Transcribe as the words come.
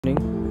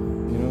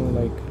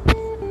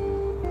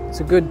it's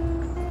a good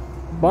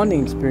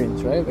bonding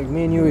experience, right? Like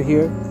me and you are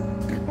here,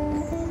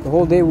 the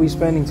whole day we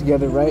spending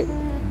together, right?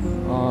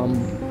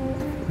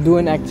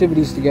 Doing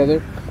activities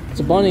together. It's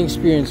a bonding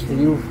experience for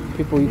you,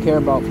 people you care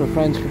about, for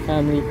friends, for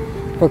family,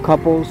 for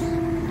couples.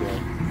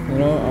 You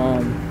know,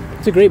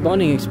 it's a great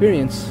bonding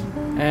experience,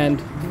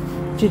 and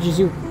teaches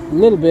you a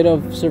little bit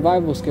of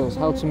survival skills,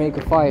 how to make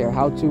a fire,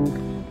 how to,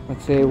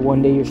 let's say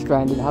one day you're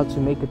stranded, how to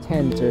make a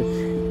tent, or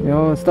you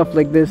know, stuff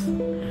like this.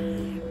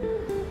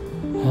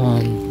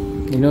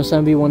 You know,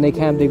 some people when they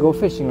camp, they go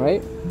fishing,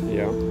 right?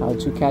 Yeah. How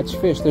to catch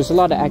fish. There's a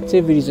lot of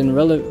activities and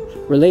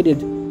related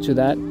to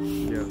that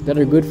that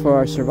are good for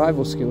our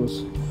survival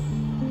skills.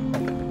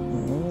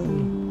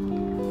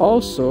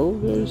 Also,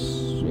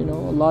 there's, you know,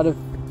 a lot of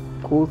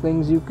cool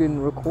things you can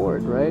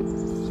record, right?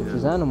 Such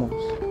as animals,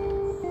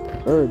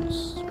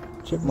 birds,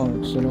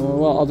 chipmunks, you know.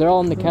 Well, they're all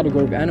in the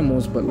category of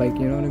animals, but like,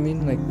 you know what I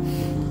mean? Like,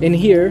 in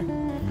here,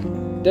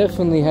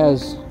 definitely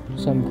has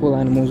some cool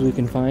animals we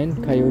can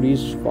find.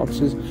 Coyotes,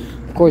 foxes.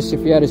 Of course,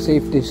 if you're at a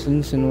safe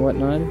distance and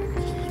whatnot,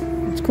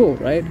 it's cool,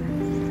 right?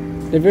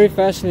 They're very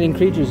fascinating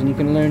creatures, and you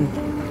can learn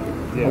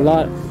a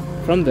lot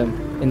from them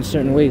in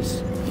certain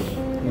ways.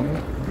 You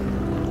know?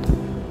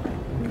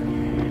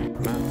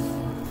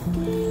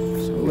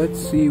 So let's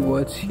see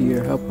what's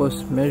here. Help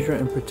us measure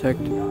and protect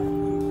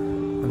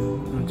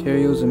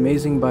Ontario's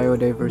amazing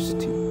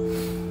biodiversity.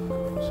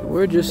 So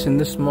we're just in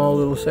this small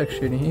little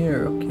section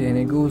here, okay, and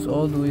it goes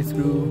all the way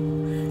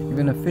through,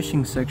 even a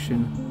fishing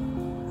section.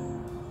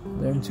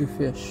 Learn to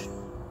fish,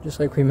 just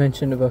like we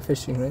mentioned about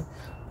fishing, right?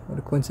 What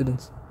a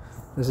coincidence.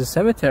 There's a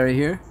cemetery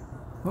here.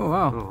 Oh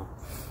wow.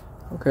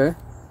 Okay,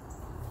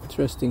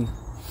 interesting.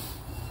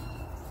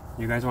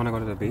 You guys want to go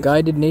to the beach?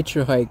 Guided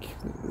nature hike.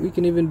 We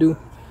can even do,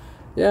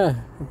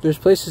 yeah, if there's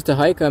places to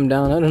hike, I'm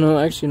down. I don't know,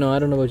 actually no, I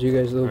don't know about you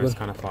guys though, but it's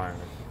kind of far,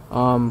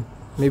 right?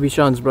 Maybe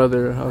Sean's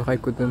brother, I'll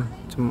hike with him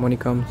when he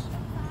comes,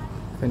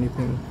 if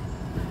anything.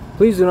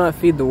 Please do not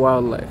feed the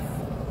wildlife.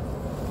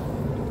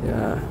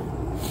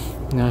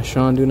 Yeah,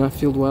 Sean, do not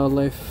feed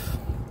wildlife.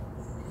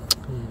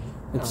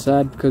 It's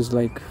sad because,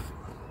 like,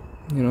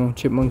 you know,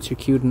 chipmunks are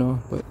cute and all,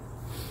 but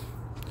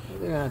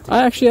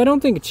I don't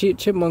think a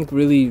chipmunk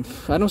really,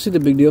 I don't see the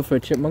big deal for a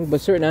chipmunk,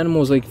 but certain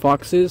animals like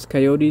foxes,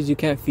 coyotes, you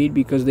can't feed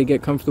because they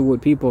get comfortable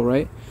with people,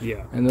 right?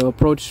 Yeah. And they'll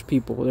approach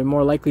people. They're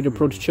more likely to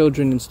approach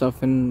children and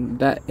stuff, and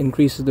that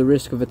increases the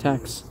risk of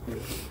attacks.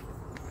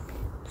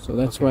 So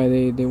that's why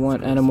they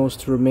want animals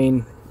to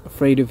remain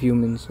afraid of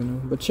humans, you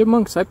know. But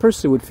chipmunks, I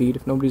personally would feed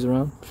if nobody's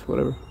around.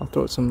 Whatever, I'll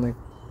throw it something.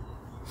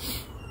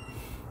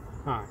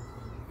 Alright,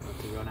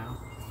 to go now.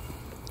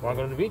 Want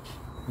to go to the beach?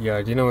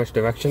 Yeah, do you know which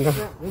direction though?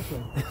 Yeah, this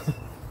way.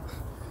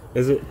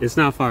 Is it? It's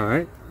not far,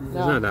 right? No, it's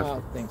not that I far.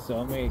 don't think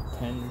so. Maybe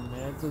 10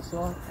 minutes or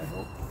so, I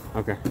hope.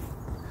 Okay.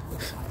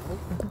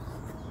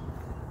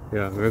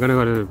 Yeah, we're gonna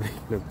go to the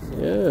beach.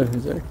 Yeah,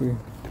 exactly.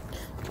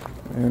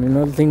 And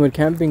another thing with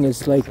camping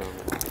is, like,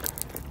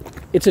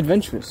 it's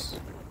adventurous.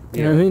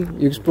 You know what I mean?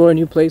 You explore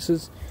new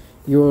places.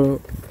 You're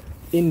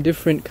in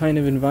different kind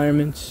of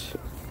environments.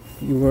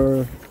 You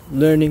are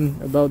learning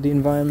about the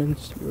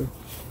environments. You're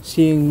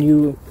seeing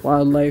new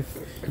wildlife,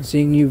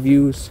 seeing new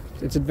views.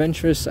 It's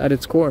adventurous at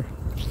its core.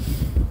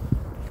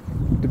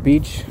 The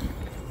beach,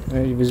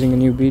 right? You're visiting a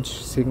new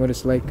beach, seeing what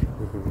it's like.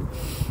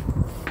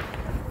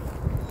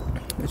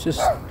 It's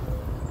just...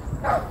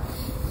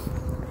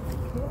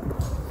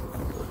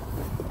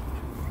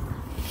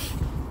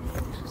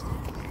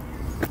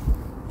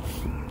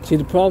 See,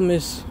 the problem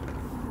is,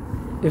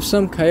 if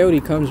some coyote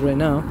comes right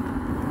now,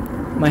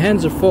 my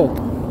hands are full.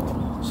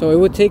 So it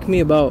would take me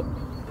about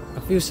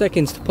a few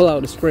seconds to pull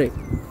out the spray.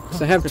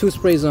 Because I have 2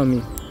 sprays on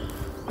me.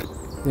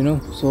 You know,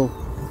 so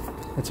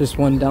that's just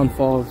one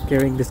downfall of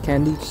carrying this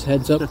candy. Just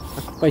heads up.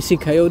 If I see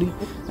coyote,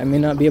 I may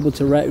not be able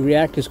to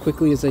react as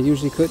quickly as I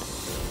usually could.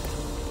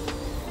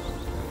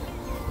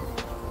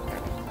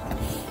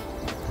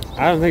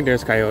 I don't think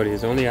there's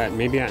coyotes. Only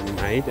maybe at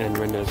night, and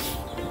when there's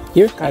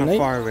here kind of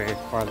far away,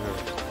 farther.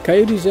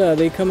 Coyotes,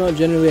 they come out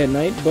generally at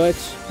night, but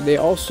they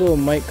also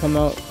might come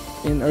out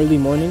in early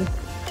morning.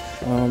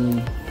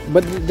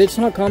 But it's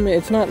not common.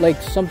 It's not like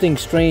something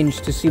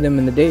strange to see them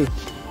in the day.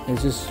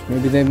 It's just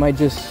maybe they might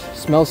just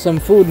smell some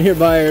food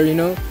nearby, or you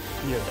know.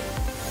 Yeah.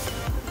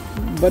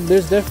 But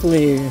there's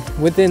definitely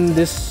within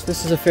this.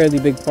 This is a fairly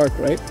big park,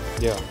 right?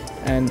 Yeah.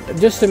 And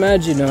just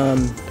imagine,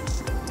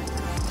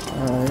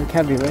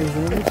 Cavi, right?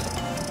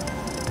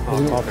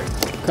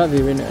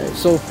 Cavi, right?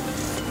 So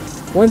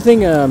one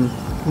thing,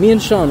 me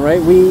and Sean,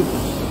 right? We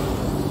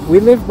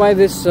live by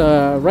this,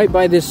 right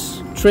by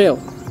this trail,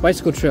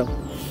 bicycle trail.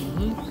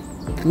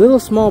 Little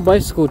small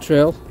bicycle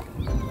trail.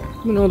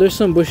 You know, there's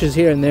some bushes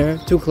here and there.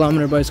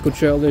 2-kilometer bicycle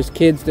trail. There's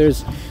kids.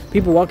 There's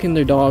people walking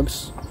their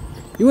dogs.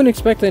 You wouldn't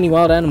expect any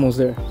wild animals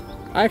there.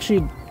 I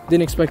actually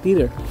didn't expect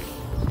either.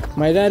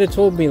 My dad had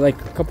told me like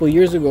a couple of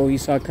years ago he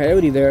saw a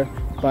coyote there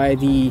by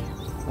the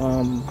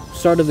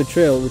start of the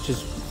trail, which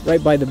is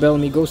right by the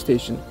Bellamy GO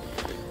station.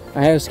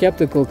 I was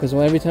skeptical because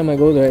every time I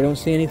go there, I don't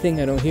see anything.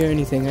 I don't hear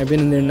anything. I've been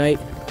in there at night,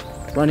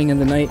 running in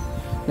the night,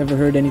 never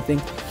heard anything.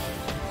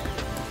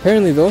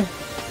 Apparently though,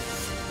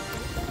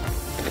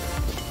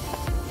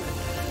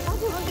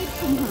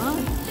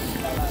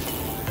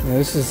 Yeah,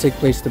 this is a sick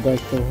place to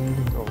bike though.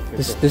 Oh, okay,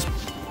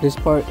 This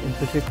part in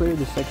particular,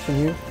 this section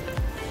here,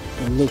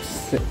 it looks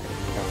sick.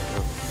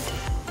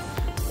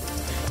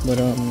 But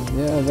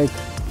yeah, like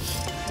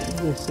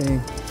what was I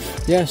saying?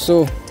 Yeah,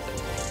 so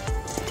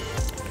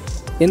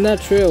in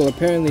that trail,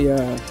 apparently,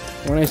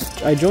 when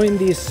I joined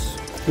these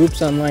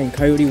groups online,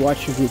 coyote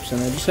watcher groups,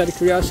 and I just out of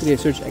curiosity, I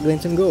searched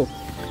Eglinton Go.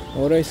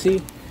 And what do I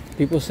see?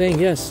 People saying,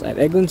 yes, at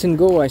Eglinton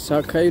Go, I saw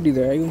a coyote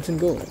there, Eglinton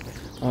Go.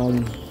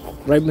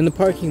 Right in the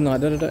parking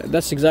lot,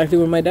 that's exactly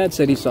where my dad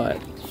said he saw it.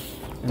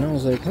 And I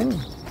was like, oh,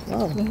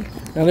 wow.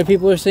 And other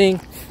people are saying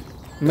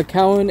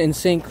McCowan and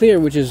St. Clair,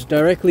 which is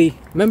directly...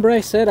 Remember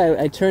I said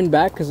I turned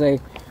back because I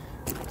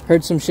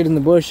heard some shit in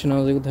the bush, and I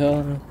was like, what the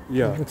hell?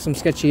 Yeah. Like some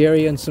sketchy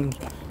area and some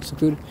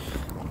secluded.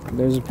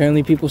 There's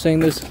apparently people saying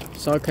this,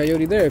 saw a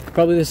coyote there,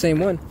 probably the same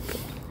one.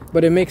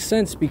 But it makes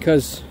sense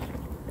because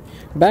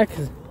back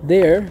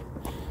there,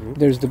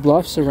 there's the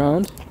bluffs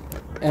around,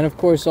 and of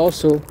course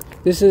also,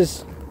 this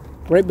is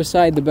right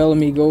beside the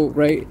Bellamy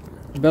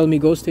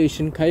Go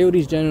station.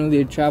 Coyotes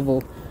generally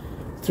travel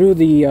through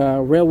the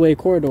railway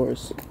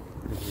corridors,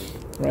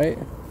 right?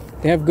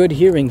 They have good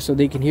hearing, so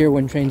they can hear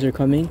when trains are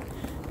coming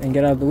and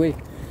get out of the way.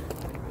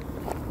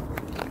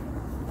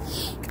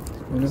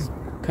 You know,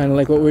 kind of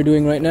like what we're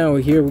doing right now.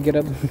 We hear, we get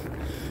up.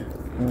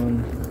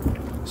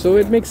 So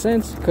it makes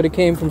sense. Could have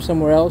came from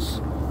somewhere else,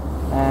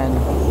 and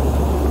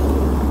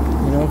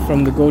you know,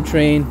 from the GO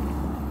train,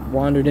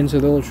 wandered into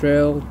the little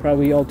trail.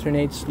 Probably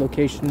alternates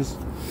locations.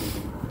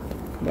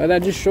 But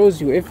that just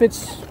shows you, if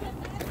it's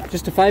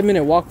just a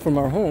 5-minute walk from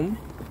our home,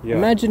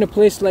 imagine a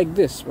place like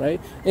this, right?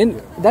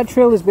 And that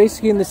trail is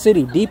basically in the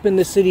city, deep in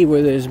the city,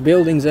 where there's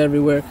buildings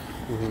everywhere.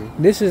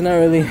 This is not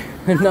really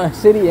not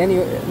city,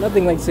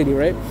 nothing like city,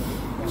 right?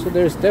 So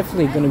there's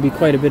definitely going to be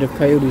quite a bit of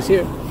coyotes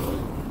here,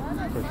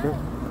 For sure.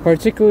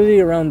 particularly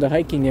around the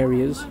hiking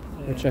areas,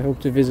 which I hope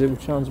to visit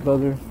with Sean's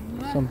brother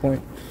at some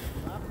point.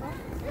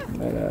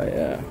 But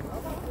yeah.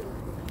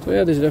 So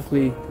yeah, there's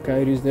definitely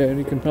coyotes there.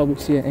 You can probably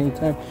see it any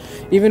time.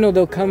 Even though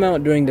they'll come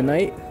out during the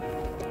night,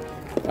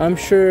 I'm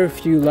sure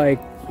if you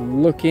like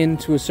look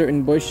into a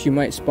certain bush, you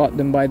might spot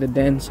them by the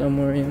den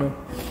somewhere, you know.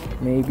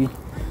 Maybe.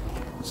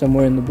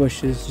 Somewhere in the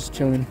bushes, just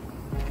chilling.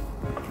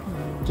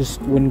 Just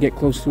wouldn't get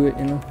close to it,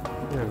 you know.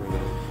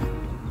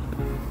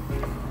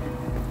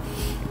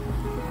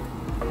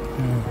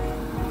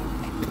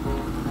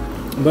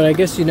 But I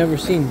guess you never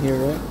seen here,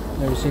 right?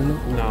 Never seen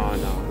them? No,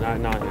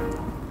 not here.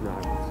 No.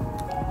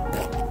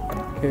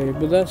 Okay,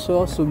 but that's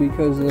also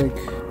because, like...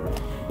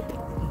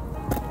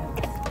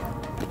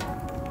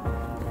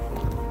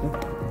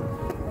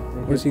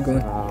 Where's he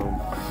going?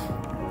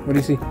 What do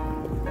you see? I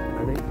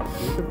think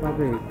we could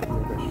probably make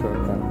a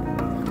shortcut.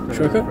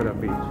 Shortcut? For the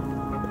beach.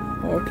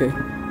 Oh, okay.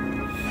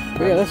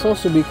 But yeah, that's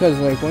also because,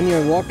 like, when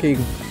you're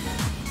walking,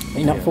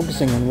 you're not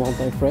focusing on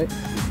wildlife, right?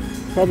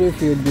 Probably if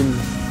you had been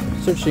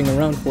searching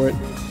around for it,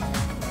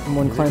 I'm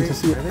more inclined to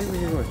see it. I think we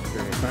can go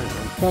straight.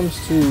 When it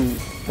comes to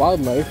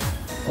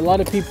wildlife, a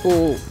lot of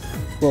people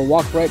will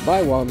walk right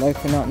by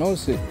wildlife and not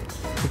notice it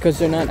because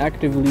they're not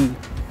actively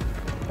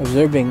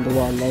observing the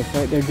wildlife,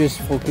 right? They're just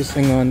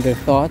focusing on their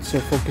thoughts, or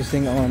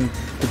focusing on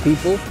the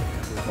people,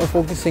 or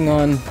focusing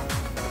on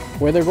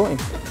where they're going,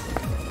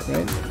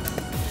 right?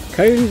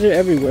 Coyotes are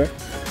everywhere,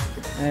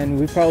 and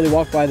we probably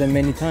walk by them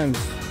many times.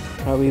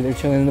 Probably they're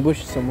chilling in the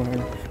bushes somewhere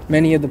in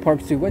many of the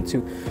parks we went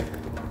to,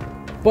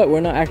 but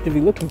we're not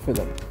actively looking for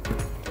them.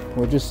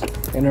 We're just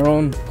in our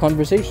own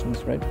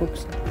conversations, right,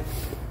 folks?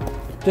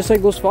 Just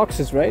like those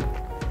foxes, right?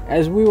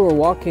 As we were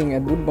walking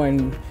at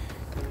Woodbine,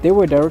 they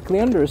were directly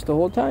under us the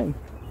whole time.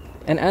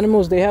 And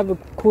animals, they have a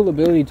cool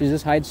ability to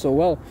just hide so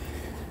well.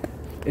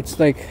 It's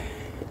like,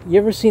 you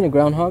ever seen a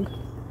groundhog?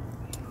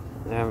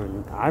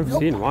 I've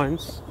seen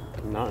once.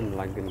 Not in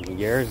like in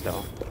years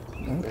though.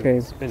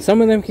 Okay.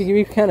 Some of them can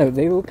be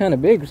they look kind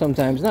of big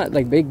sometimes. Not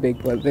like big,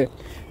 but they're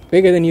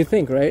bigger than you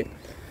think, right?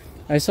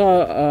 I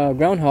saw a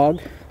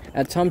groundhog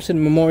at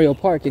Thompson Memorial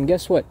Park, and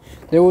guess what?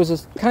 There was a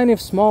kind of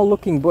small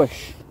looking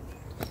bush.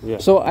 Yeah.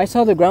 So I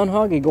saw the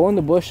groundhog, it go in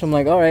the bush. I'm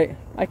like, alright,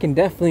 I can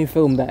definitely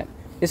film that.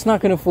 It's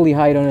not going to fully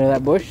hide under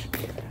that bush.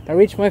 I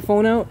reach my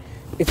phone out,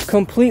 it's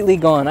completely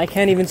gone. I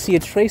can't even see a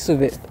trace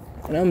of it.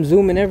 And I'm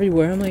zooming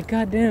everywhere. I'm like,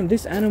 god damn,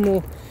 this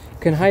animal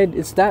can hide.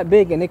 It's that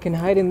big and it can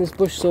hide in this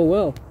bush so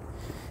well.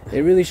 It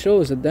really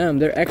shows that, damn,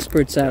 they're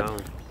experts at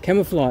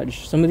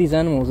camouflage. Some of these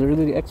animals are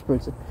really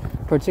experts,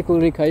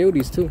 particularly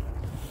coyotes too.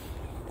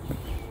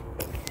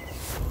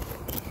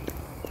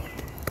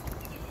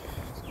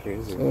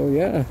 Crazy. So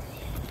yeah,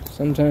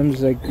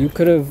 sometimes like you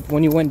could have,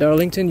 when you went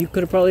Darlington, you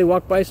could have probably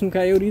walked by some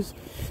coyotes.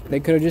 They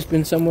could have just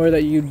been somewhere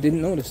that you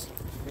didn't notice.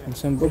 In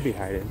some bush. Be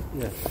hiding.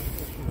 Yeah.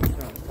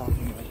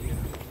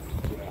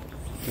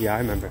 Yeah, I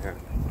remember her.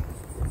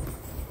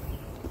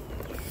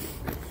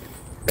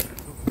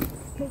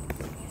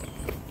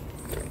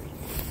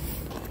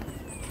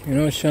 You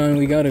know, Sean,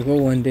 we gotta go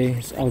one day.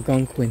 It's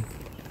Algonquin.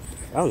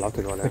 I would love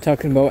to go there. We're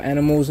talking about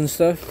animals and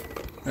stuff,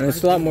 and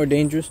it's a lot more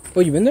dangerous. Oh,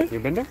 you been there? You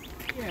been there?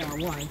 Yeah,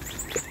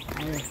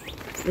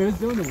 once. It was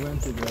during the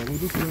winter though. We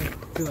just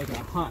went to like a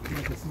hut,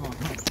 like a small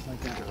hut,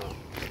 like that. I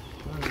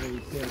don't know what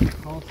you say, like a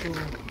coastal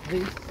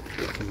place.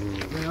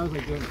 Yeah, that was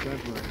like during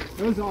February.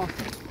 It was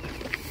awesome.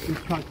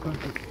 Just cross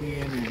country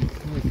skiing and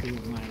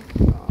snowshoeing like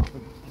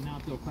an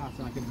outdoor class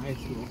like in high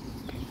school.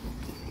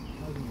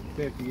 That was in my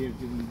fifth year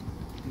doing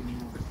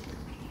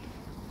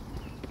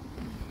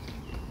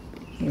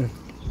that.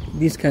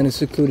 These kind of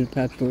secluded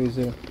pathways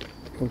or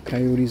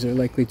coyotes are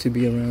likely to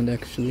be around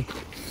actually.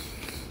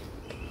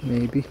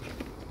 Maybe.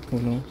 Who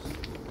knows?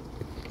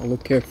 I'll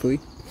look carefully.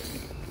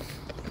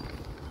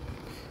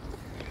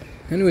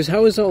 Anyways,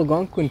 how is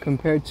Algonquin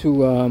compared to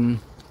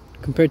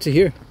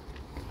here?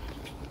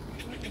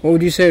 What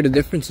would you say are the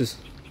differences?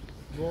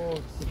 Well,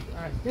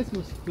 I guess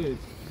it's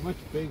much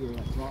bigger,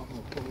 like a lot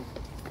more forest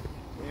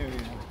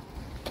area.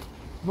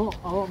 A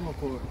lot more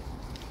forest.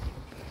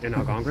 In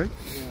Algonquin?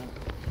 Yeah.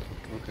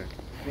 Okay.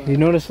 But, Do you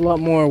notice a lot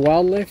more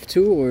wildlife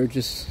too, or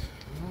just?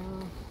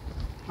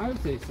 I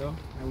would say so.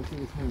 I would say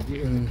it's more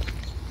deer.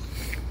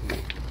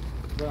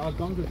 But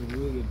Algonquin's a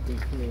really big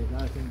place.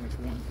 I think that's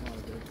one part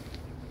of it.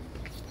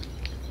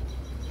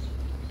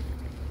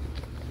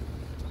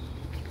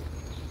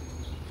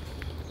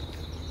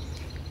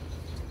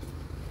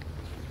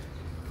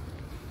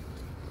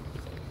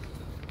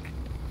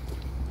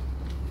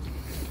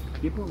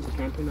 People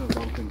camping in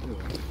Algonquin too.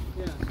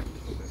 Yeah.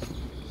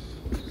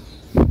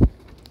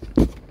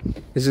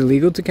 Is it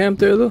legal to camp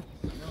there though?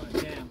 No,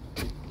 damn.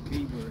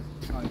 Beaver.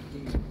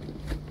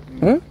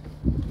 Huh?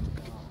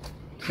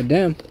 A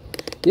dam?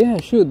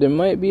 Yeah, shoot, there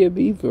might be a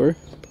beaver.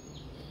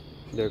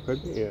 There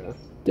could be, yeah.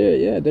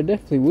 There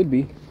definitely would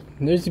be.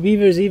 There's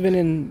beavers even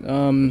in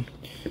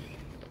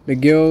the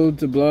Guild,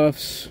 the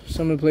Bluffs,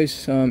 some of the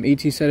places,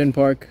 E.T. Seddon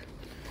Park.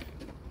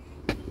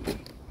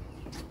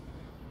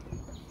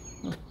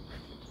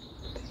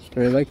 It's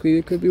very likely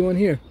there could be one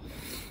here.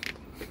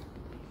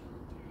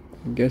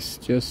 I guess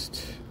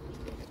just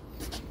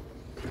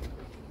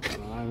I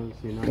don't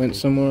see nothing. went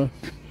somewhere.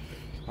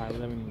 I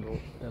live in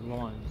the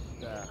lawn,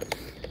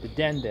 the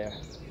den there.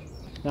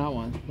 That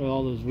one, where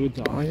all those woods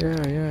are. Oh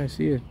yeah, I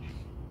see it.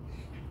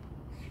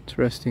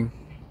 Interesting.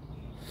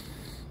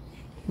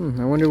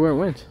 I wonder where it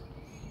went.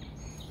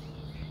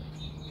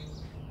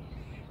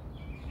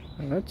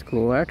 Oh, that's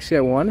cool. Actually,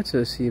 I wanted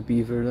to see a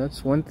beaver.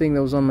 That's one thing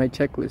that was on my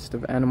checklist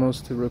of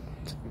animals to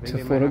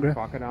They photograph. might have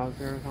crocodiles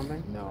there or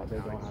something? No, they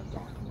don't have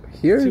dogs.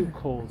 Here? It's too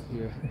cold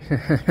here.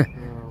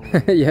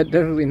 Oh. Yeah,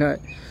 definitely not.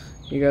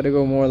 You gotta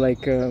go more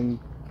like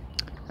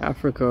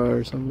Africa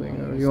or something.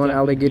 Or if you want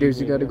alligators,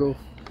 you gotta go.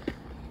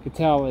 You can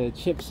tell the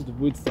chips of the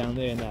woods down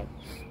there and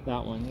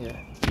that one here.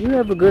 You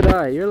have a good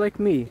eye. You're like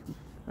me,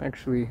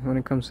 actually, when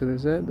it comes to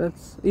this.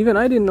 That's even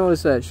I didn't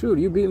notice that. Shoot,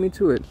 you beat me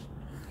to it.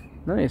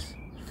 Nice.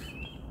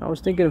 I was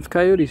thinking of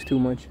coyotes too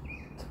much,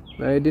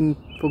 but I didn't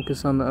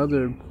focus on the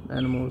other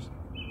animals.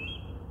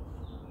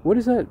 What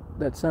is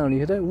that sound? You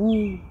hear that?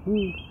 Woo,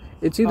 woo.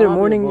 It's either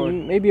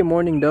morning, maybe a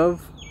mourning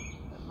dove.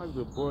 That might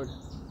be a bird.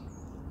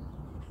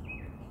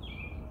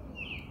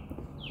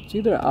 It's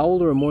either an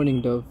owl or a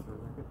mourning dove.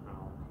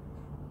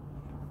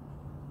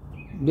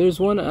 There's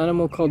one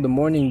animal called the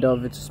mourning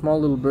dove. It's a small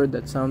little bird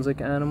that sounds like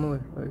an animal.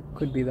 Or it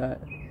could be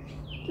that.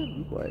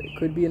 It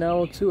could be an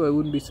owl too. I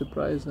wouldn't be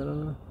surprised. I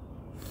don't know.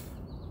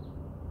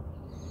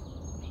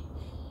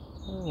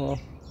 Oh well.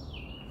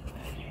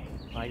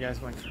 I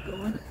guess want to keep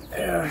going.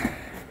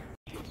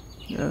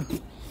 Yeah.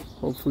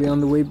 Hopefully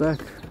on the way back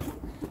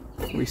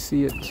we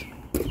see it.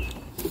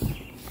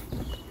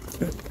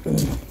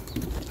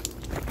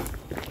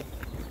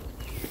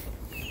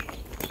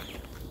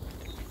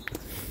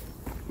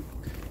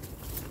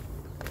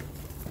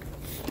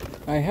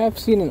 I have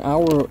seen an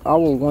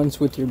owl once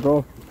with your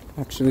bro,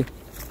 actually,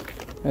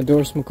 at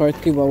Doris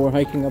McCarthy while we're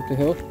hiking up the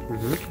hill.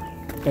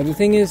 But the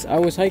thing is, I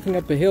was hiking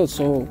up a hill,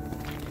 so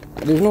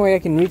there's no way I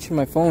can reach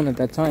my phone at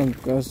that time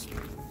because,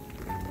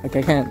 like,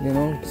 I can't, you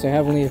know. So I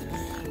have only,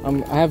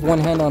 I have one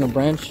hand on a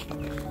branch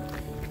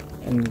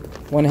and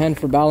one hand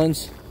for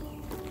balance.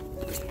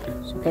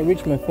 So if I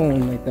reach my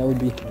phone, like, that would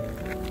be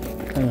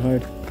kind of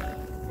hard.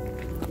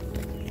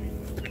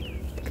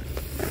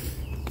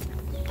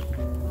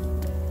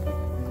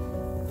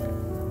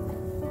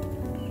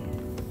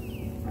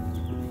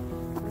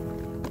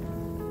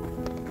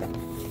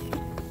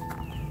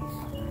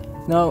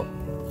 Now,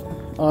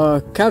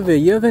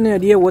 Kaveh, you have any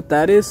idea what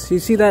that is? You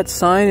see that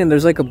sign and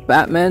there's like a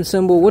Batman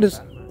symbol? What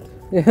is...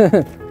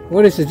 Yeah,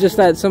 what is it? Just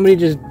that somebody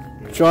just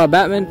draw a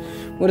Batman?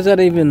 What does that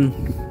even...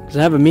 Does it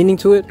have a meaning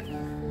to it?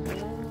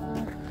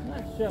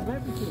 Not sure.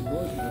 Might be to the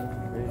boys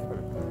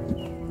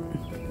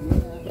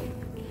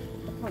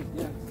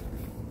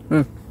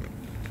though.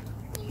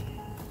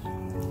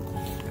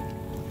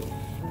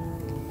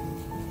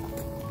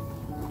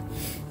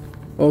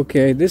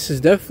 Okay, this is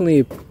definitely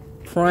a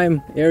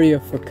prime area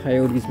for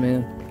coyotes,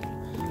 man.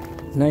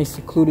 Nice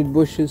secluded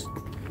bushes.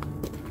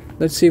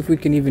 Let's see if we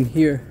can even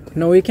hear.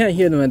 No, we can't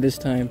hear them at this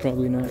time.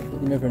 Probably not.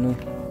 But you never know.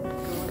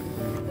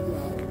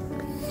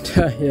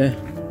 Yeah.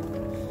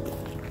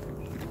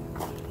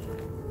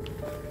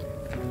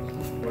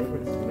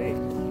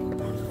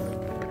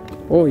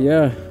 Oh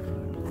yeah.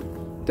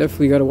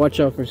 definitely got to watch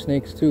out for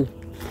snakes too.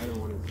 I don't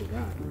want to do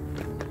that.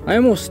 I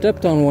almost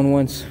stepped on one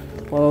once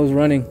while I was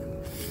running.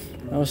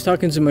 I was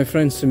talking to my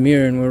friend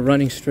Samir and we're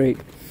running straight.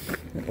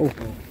 Oh.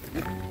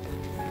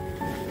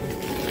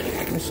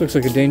 This looks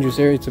like a dangerous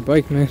area to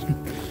bike, man.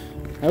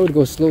 I would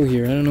go slow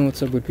here. I don't know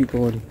what's up with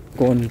people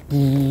going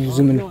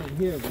zooming.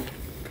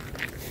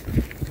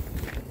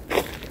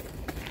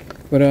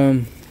 But yeah,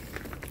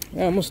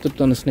 I almost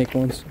stepped on a snake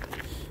once.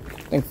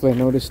 Thankfully I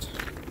noticed.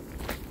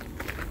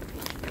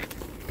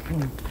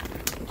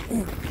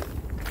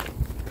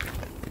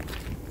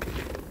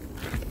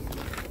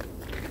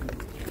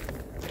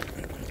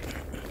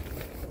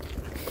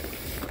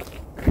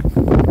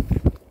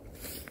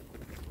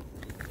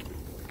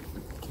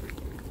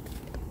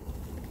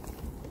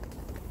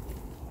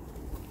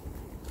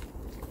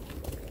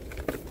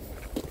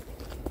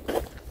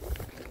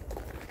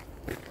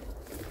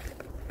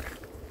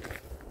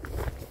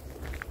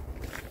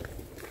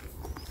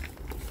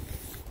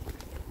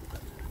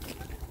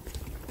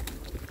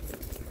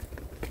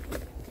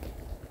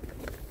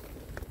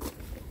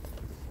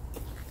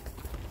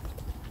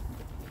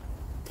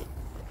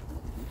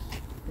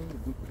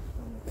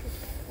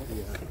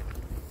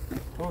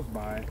 Close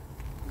by.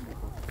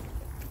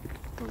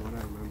 From what I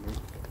remember.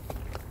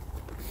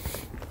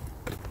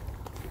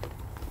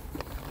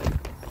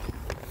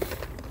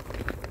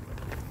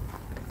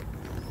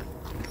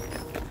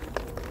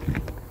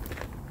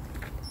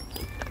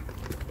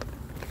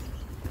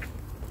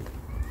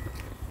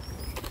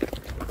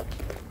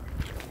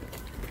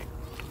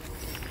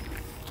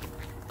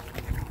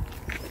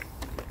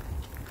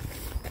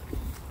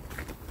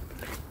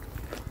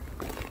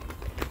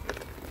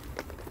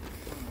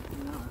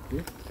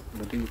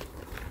 The beach.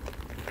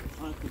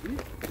 Oh, it's the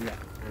beach? Yeah,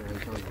 and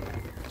it's on the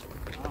left.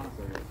 Ah.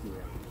 So it's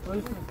here. Oh,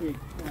 this must be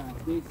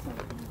big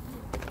side.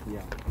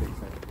 Yeah, big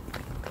side.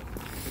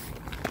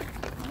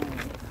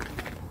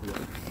 Yeah.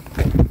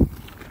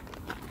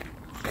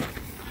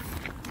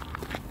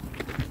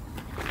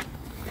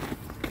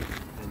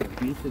 And the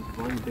beach is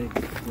one big,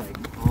 like,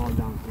 all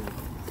down here.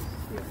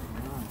 Yeah.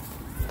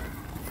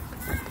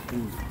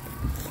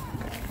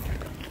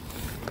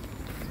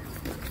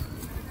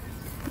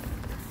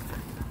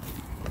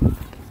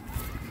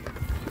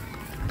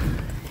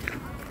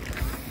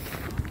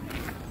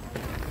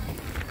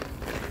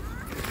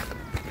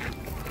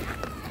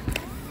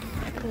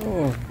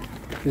 Oh,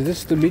 is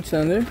this the beach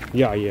down there?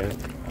 Yeah, yeah.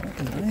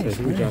 Nice, It's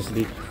a huge ass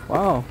beach.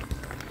 Wow,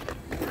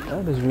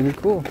 that is really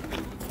cool.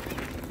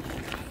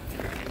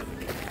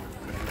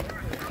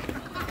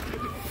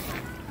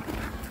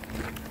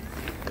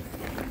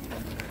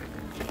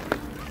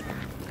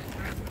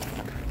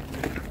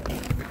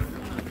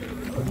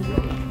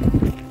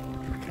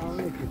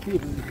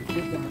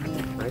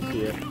 I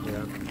see it,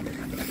 yeah.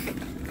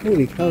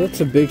 Holy cow,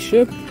 that's a big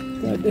ship.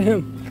 God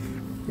damn.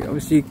 Yeah,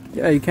 obviously,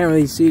 yeah, you can't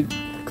really see it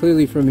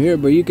clearly from here,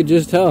 but you could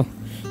just tell.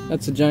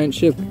 That's a giant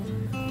ship.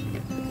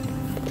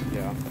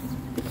 Yeah.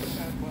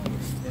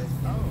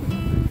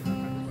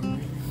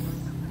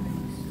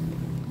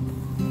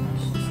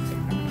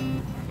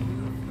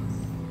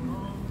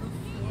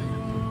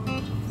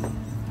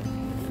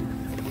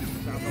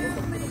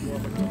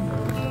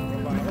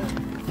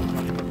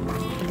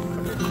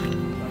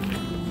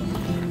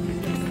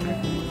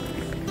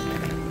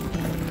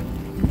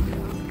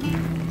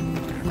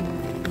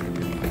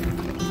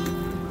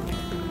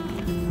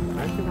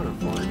 I actually want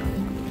to find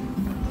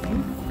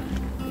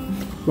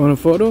Want a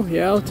photo?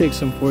 Yeah, I'll take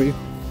some for you.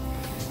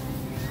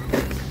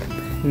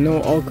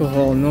 No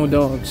alcohol, no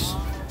dogs.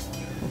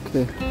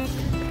 Okay.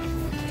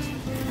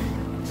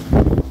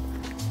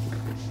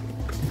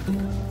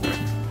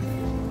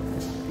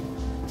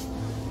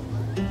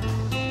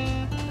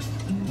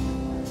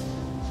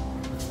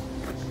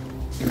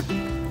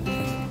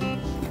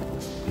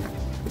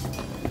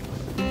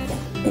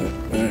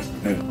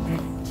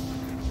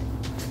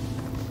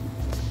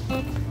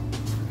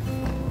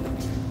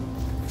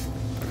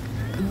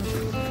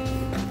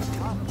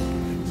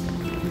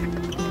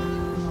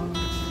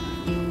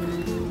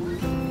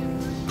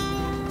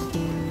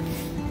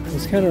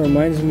 This kind of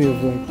reminds me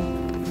of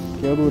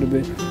like Guildwood a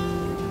bit.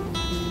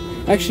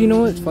 Actually, you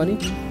know what's funny?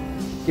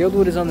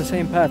 Guildwood is on the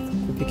same path.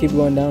 If you keep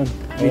going down.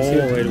 Oh,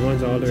 it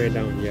runs all the way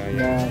down. Yeah,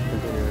 yeah.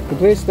 Yeah. The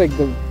place like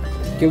the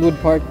Guildwood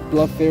Park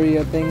Bluff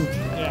area thing.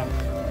 Yeah.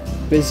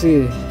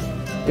 Basically,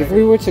 if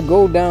we were to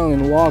go down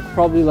and walk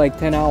probably like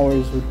 10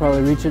 hours, we'd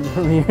probably reach it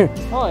from here.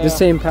 Oh, yeah. The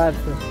same path.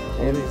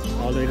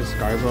 All the way to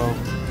Scarborough. All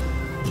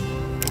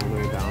the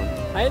way down.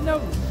 I didn't know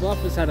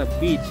Bluffus had a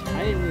beach.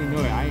 I didn't really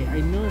know it. I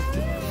know it.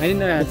 I didn't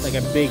know it had like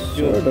a big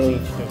Sort of. beach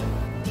to it.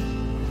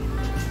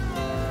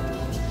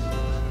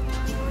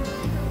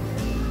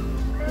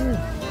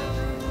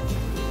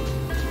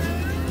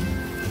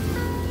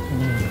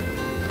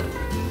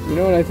 You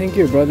know what? I think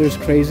your brother's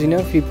crazy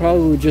enough. He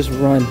probably would just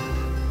run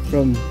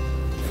from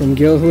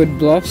Guildwood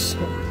Bluffs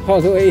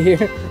all the way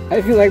here.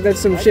 I feel like that's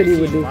some shit he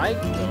would do.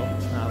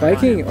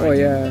 Biking? Oh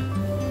yeah.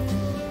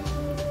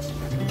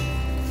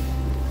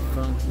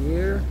 From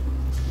here.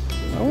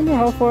 I wonder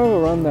how far of a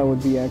run that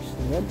would be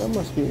actually. That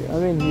must be, I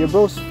mean, your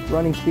bro's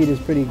running speed is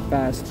pretty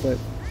fast, but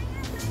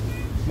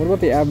what about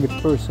the average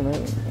person?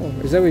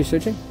 Oh, is that what you're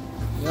searching?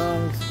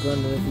 Young's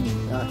run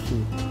with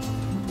actually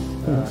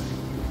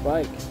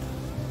bike.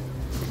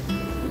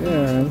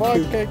 Yeah,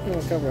 Bike taking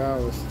a couple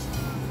hours.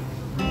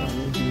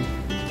 maybe,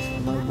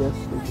 my guess,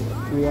 like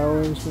 3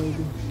 hours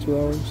maybe, 2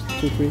 hours,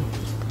 2, 3.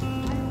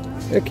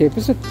 Okay, if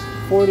it's a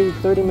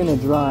 30 minute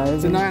drive.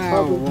 It's a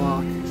 9-hour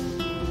walk,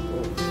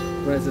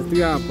 but it's a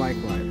 3-hour bike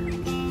ride.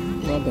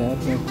 Not bad.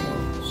 Yeah.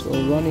 So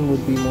running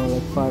would be more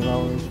like 5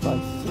 hours,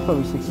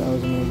 probably 6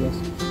 hours, I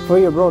guess. For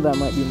your bro, that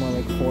might be more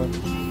like 4.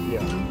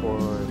 Yeah, or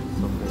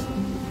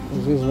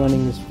something. His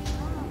running is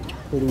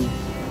pretty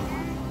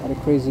at a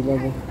crazy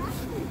level.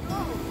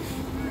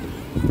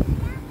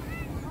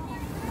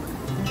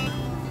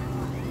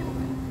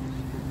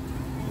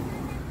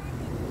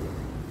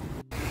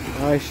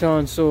 Alright,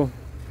 Sean, so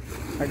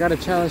I got a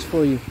challenge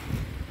for you.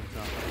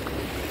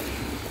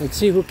 Let's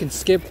see who can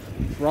skip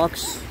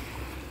rocks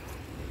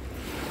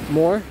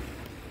more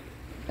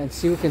and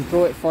see who can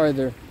throw it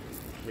farther.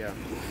 Yeah.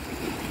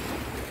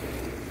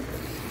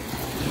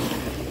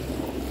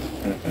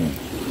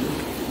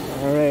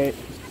 Alright,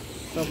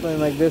 something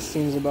like this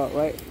seems about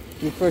right.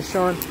 You first,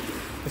 Sean.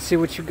 Let's see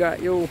what you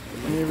got. Yo,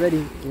 when you're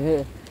ready,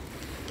 yeah.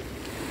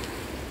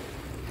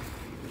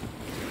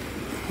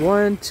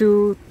 1,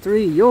 2,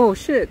 3. Yo,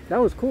 shit, that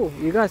was cool.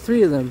 You got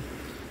 3 of them.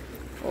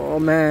 Oh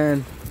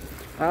man,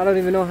 I don't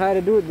even know how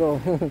to do it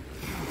though.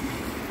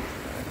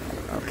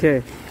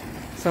 Okay,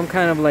 some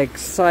kind of like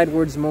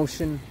sidewards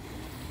motion.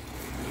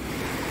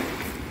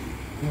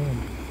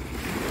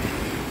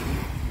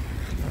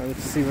 Alright,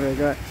 let's see what I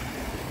got.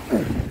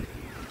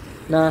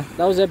 Nah,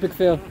 that was epic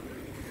fail.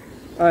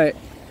 Alright,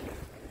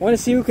 want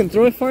to see who can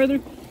throw it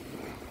farther?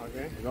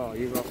 Okay, go.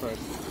 You go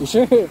first. You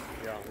sure? Yeah,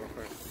 I'll go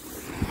first.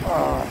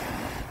 Oh,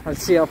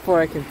 let's see how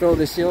far I can throw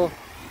this, yo.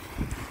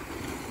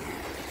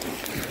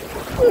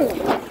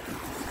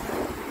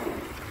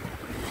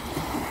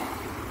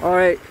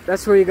 Alright,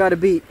 that's where you gotta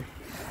beat.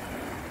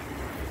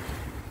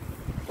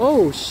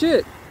 Oh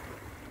shit!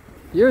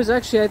 Yours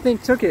actually, I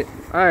think, took it.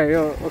 Alright,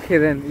 yo, okay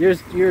then.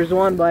 Yours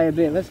won by a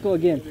bit. Let's go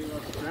again.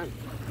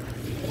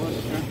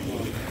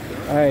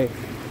 Alright,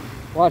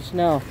 watch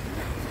now.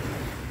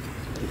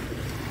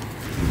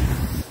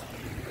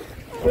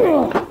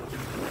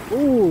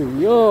 Ooh,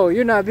 yo,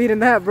 you're not beating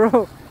that,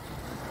 bro.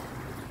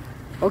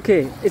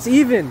 Okay, it's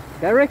even.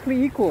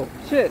 Directly equal.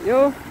 Shit,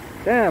 yo.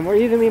 Damn, we're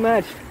evenly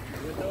matched.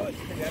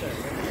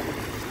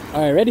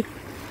 Alright, ready?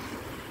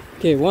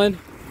 Okay, 1,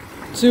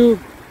 2,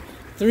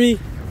 3.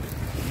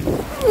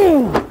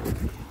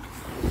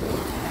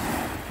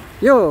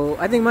 Yo,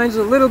 I think mine's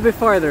a little bit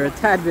farther, a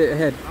tad bit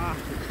ahead.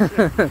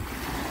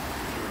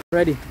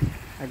 Ready?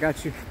 I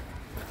got you.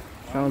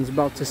 Sean's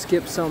about to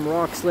skip some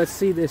rocks. Let's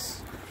see this.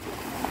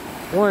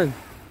 1,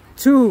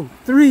 2,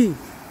 3.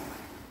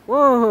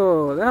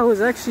 Whoa, that was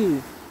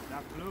actually.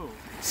 That flew.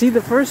 See,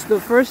 the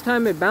first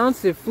time it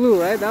bounced, it flew,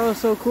 right? That was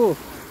so cool.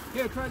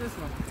 Here, try this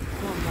one.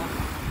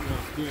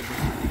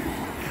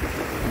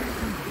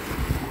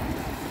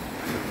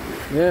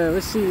 Yeah,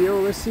 let's see, yo,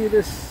 let's see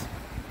this.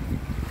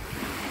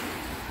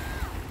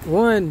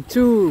 1,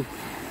 2.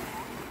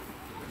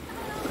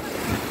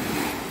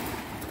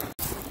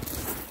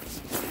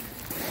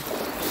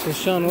 So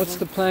Sean, what's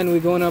the plan? We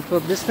going up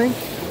this thing?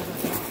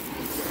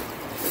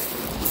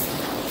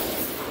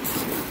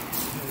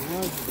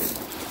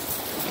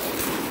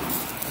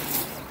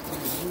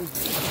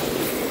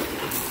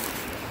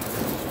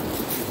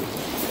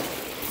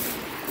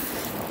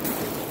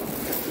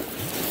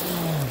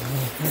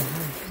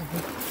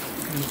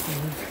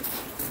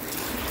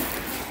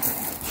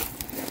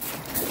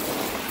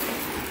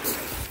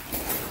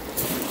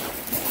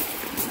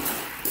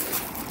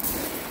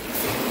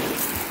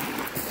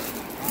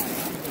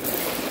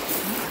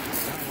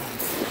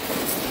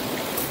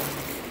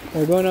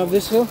 We're going up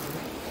this hill?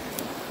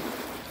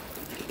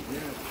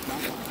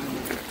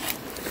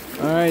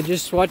 Alright,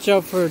 just watch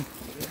out for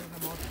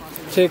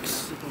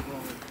ticks.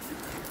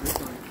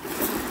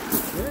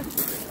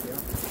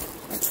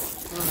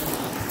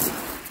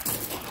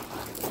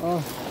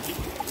 Oh.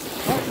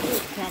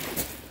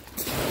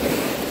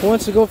 Who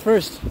wants to go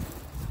first?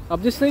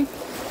 Up this thing?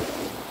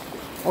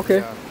 Okay.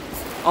 Yeah.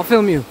 I'll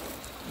film you.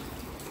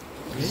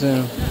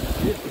 So,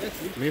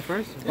 Me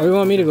first? or you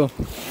want me to go?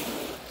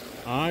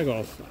 I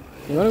go.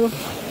 You wanna go?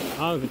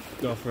 I'll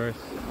go first.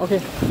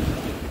 Okay.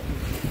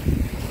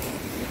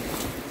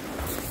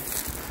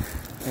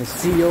 Let's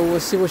see, yo.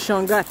 Let's see what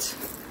Sean got.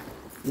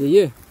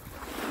 Yeah.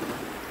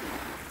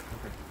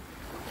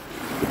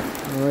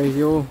 Alright,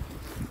 yo.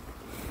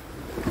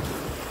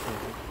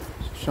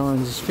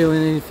 Sean's just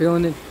feeling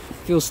it.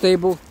 Feels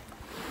stable.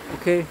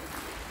 Okay.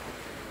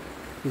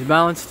 He's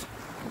balanced.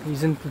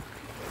 He's in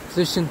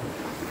position.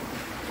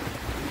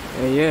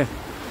 Yeah.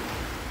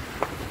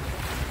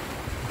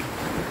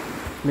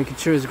 Making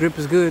sure his grip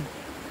is good.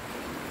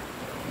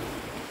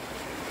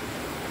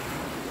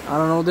 I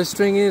don't know what this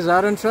string is. I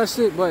don't trust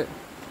it, but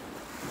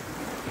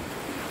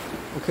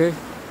okay.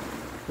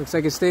 Looks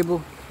like it's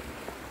stable.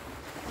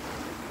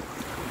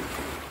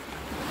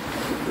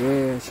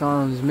 Yeah,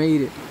 Sean's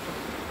made it.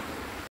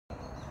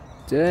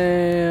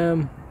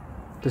 Damn.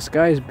 The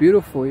sky is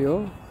beautiful,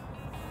 yo.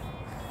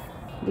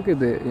 Look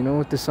at it, you know,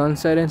 with the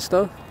sunset and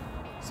stuff.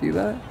 See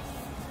that?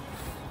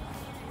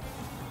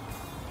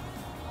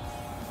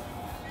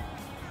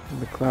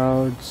 The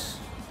clouds,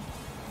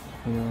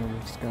 you know,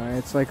 the sky.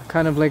 It's like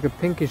kind of like a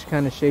pinkish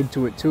kind of shade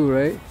to it too,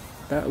 right?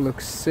 That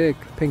looks sick.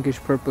 Pinkish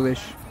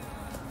purplish.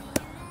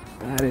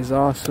 That is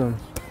awesome.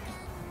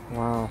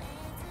 Wow.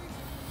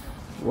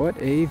 What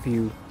a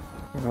view.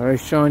 Alright,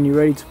 Sean, you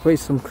ready to play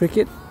some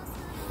cricket?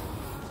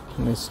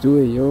 Let's do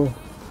it, yo.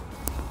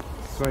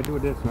 So I do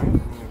this,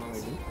 right?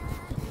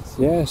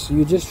 Yeah, so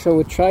you just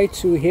try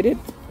to hit it.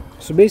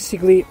 So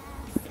basically,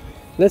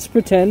 let's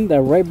pretend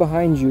that right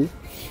behind you,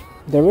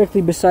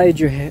 directly beside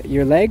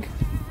your leg,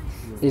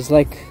 is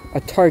like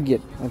a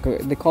target.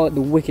 They call it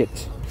the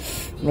wicket,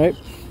 right?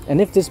 And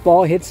if this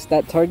ball hits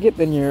that target,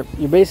 then you're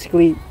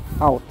basically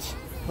out,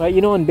 right?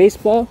 You know, in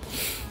baseball,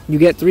 you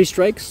get 3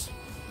 strikes.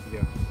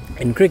 Yeah.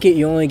 In cricket,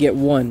 you only get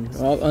 1,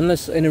 well,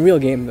 unless in a real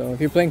game though.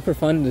 If you're playing for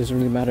fun, it doesn't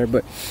really matter.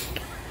 But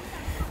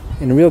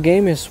in a real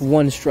game, it's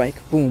 1 strike.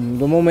 Boom.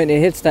 The moment it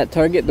hits that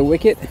target, the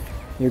wicket,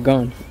 you're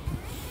gone.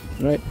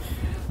 Right?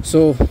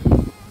 So,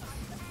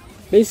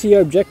 basically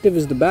your objective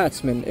is the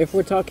batsman. If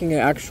we're talking an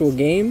actual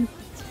game,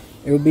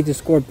 it would be to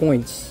score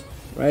points.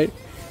 Right?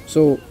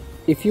 So,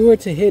 if you were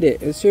to hit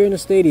it, let's say you're in a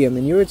stadium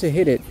and you were to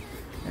hit it,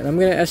 and I'm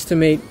going to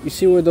estimate, you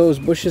see where those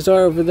bushes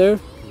are over there?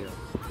 Yeah.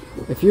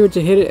 If you were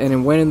to hit it and it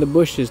went in the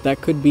bushes,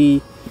 that could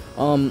be,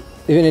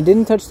 if it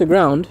didn't touch the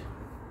ground,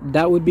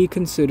 that would be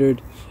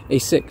considered a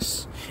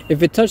 6.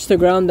 If it touched the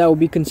ground, that would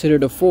be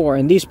considered a 4.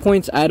 And these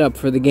points add up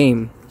for the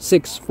game.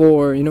 6,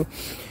 4, you know.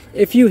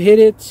 If you hit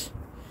it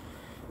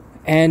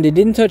and it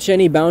didn't touch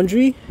any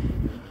boundary,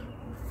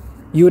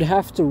 you would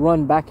have to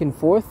run back and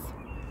forth.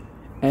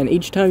 And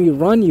each time you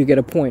run, you get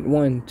a point.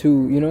 1,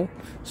 2, you know.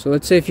 So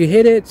let's say if you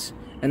hit it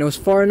and it was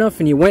far enough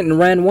and you went and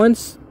ran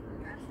once,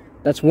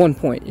 that's 1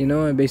 point, you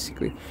know,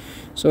 basically.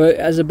 So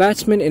as a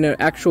batsman in an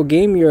actual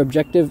game, your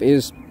objective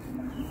is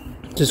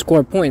to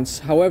score points.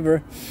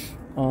 However,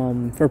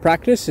 for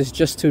practice, is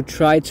just to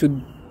try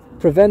to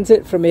prevent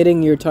it from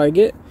hitting your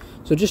target.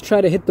 So just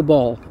try to hit the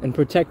ball and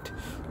protect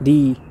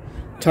the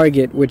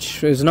target,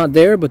 which is not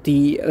there, but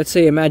the, let's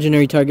say,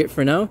 imaginary target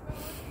for now.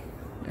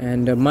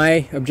 And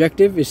my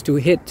objective is to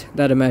hit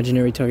that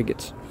imaginary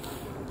target.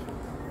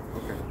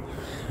 Okay.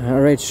 All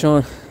right,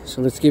 Sean.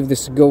 So let's give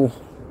this a go.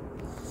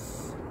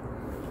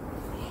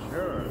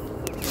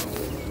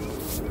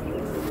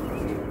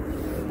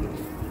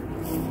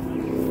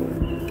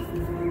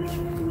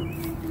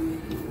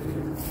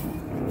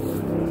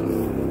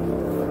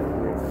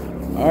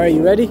 Alright,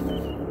 you ready?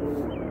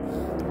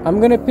 I'm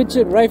gonna pitch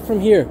it right from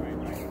here.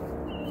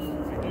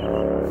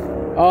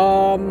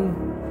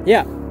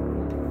 Yeah.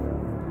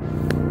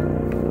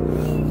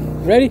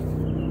 Ready?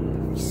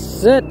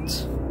 Set.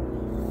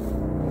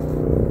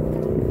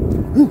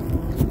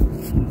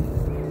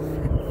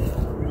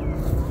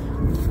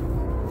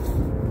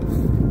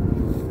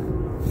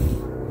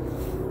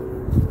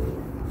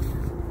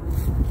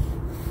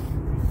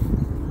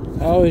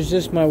 That was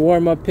just my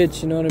warm-up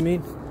pitch, you know what I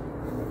mean?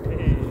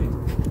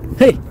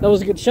 Hey, that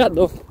was a good shot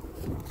though.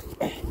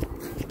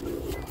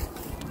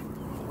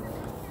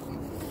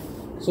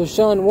 So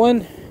Sean,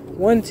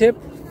 one tip,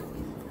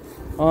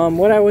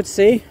 what I would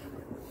say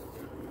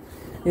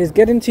is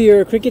get into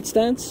your cricket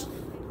stance.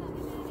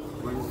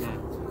 What is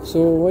that?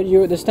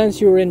 So the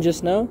stance you were in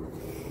just now.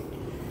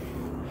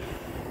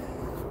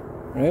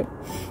 Right?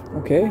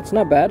 Okay, it's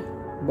not bad,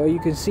 but you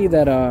can see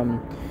that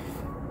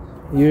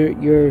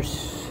your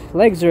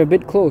legs are a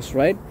bit close,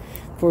 right?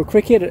 For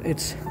cricket,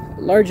 it's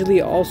largely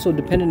also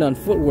dependent on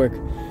footwork,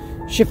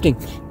 shifting,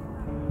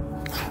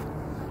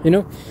 you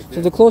know.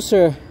 So the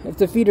closer, if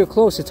the feet are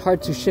close, it's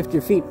hard to shift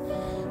your feet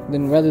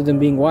rather than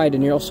being wide,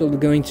 and you're also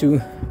going to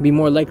be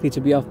more likely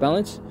to be off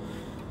balance.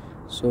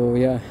 So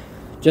yeah,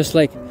 just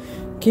like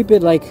keep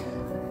it like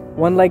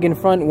 1 leg in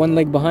front, 1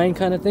 leg behind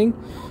kind of thing,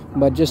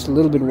 but just a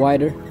little bit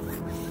wider,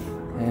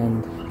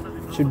 and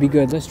should be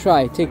good. Let's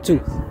try. Take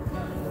 2.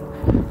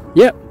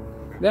 Yep.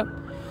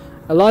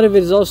 A lot of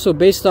it is also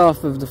based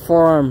off of the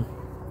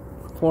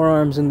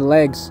forearms and the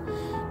legs,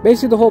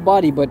 basically the whole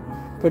body, but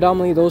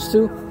predominantly those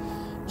 2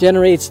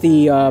 generates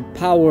the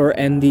power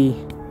and the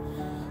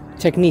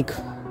technique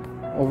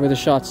over the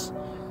shots.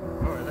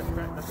 Alright, let's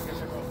try. Let's give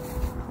it a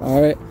go.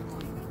 Alright.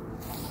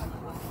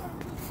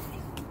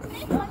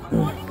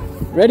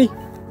 Ready?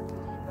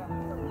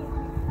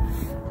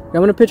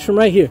 I'm gonna pitch from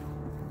right here.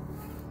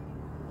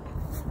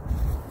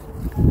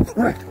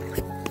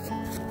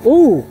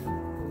 Ooh,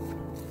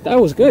 that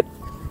was good.